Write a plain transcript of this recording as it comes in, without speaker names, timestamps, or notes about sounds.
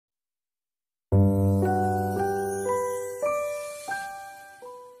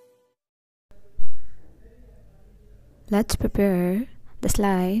Let's prepare the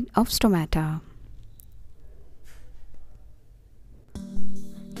slide of stomata.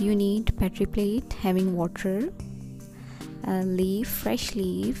 You need petri plate having water, a leaf, fresh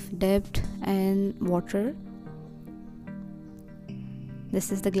leaf dipped in water.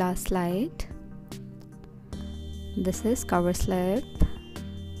 This is the glass slide. This is cover slip,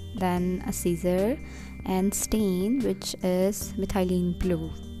 then a scissor and stain, which is methylene blue.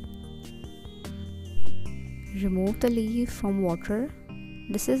 Remove the leaf from water.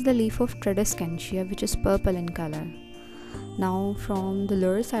 This is the leaf of Tradiscantia, which is purple in color. Now from the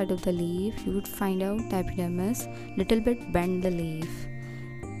lower side of the leaf you would find out the epidermis, little bit bend the leaf.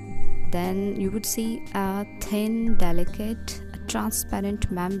 Then you would see a thin, delicate, transparent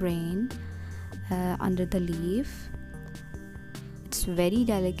membrane under the leaf. It's very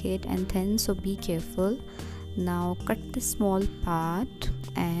delicate and thin, so be careful. Now cut the small part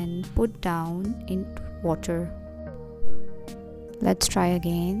and put down into water. Let's try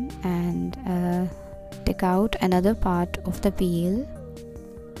again and take out another part of the peel.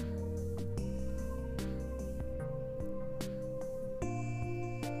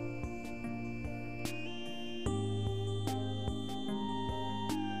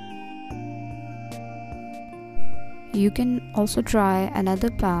 You can also try another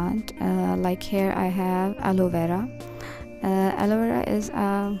plant, like here I have aloe vera. Aloe vera is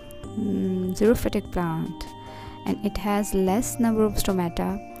a xerophytic plant and it has less number of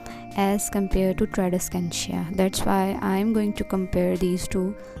stomata as compared to Tradiscantia. That's why I'm going to compare these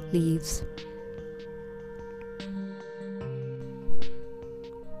two leaves.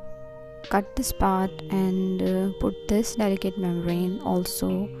 Cut this part and put this delicate membrane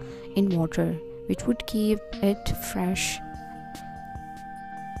also in water, which would keep it fresh.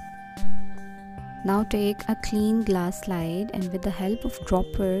 Now take a clean glass slide and with the help of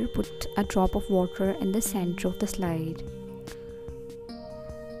dropper put a drop of water in the center of the slide.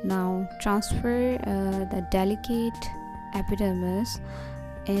 Now transfer the delicate epidermis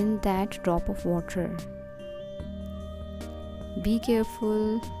in that drop of water. Be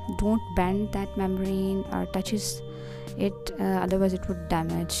careful, don't bend that membrane or touches it, otherwise it would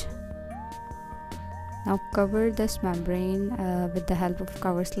damage. Now cover this membrane with the help of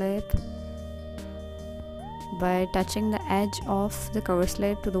cover slip by touching the edge of the cover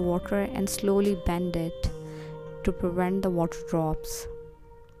slip to the water and slowly bend it to prevent the water drops.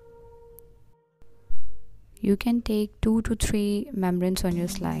 You can take 2 to 3 membranes on your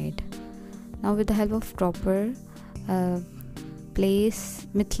slide. Now with the help of dropper, place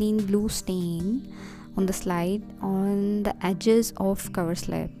methylene blue stain on the slide on the edges of cover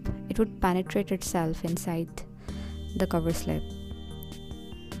slip. It would penetrate itself inside the cover slip.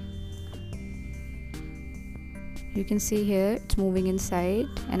 You can see here it's moving inside,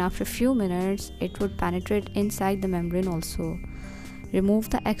 and after a few minutes it would penetrate inside the membrane also. Remove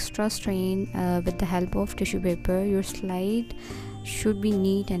the extra stain with the help of tissue paper. Your slide should be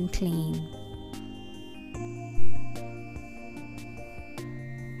neat and clean.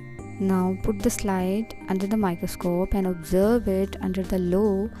 Now put the slide under the microscope and observe it under the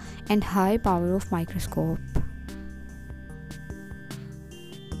low and high power of microscope.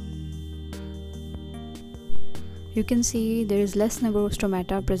 You can see there is less number of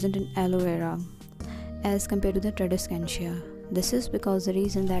stomata present in aloe vera as compared to the Tradiscantia. This is because the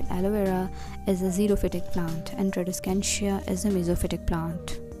reason that aloe vera is a xerophytic plant and Tradiscantia is a mesophytic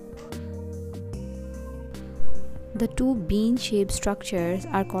plant. The two bean-shaped structures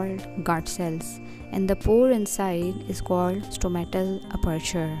are called guard cells and the pore inside is called stomatal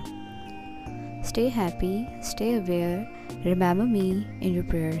aperture. Stay happy, stay aware, remember me in your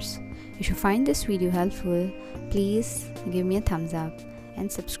prayers. If you find this video helpful, please give me a thumbs up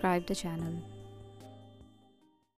and subscribe the channel.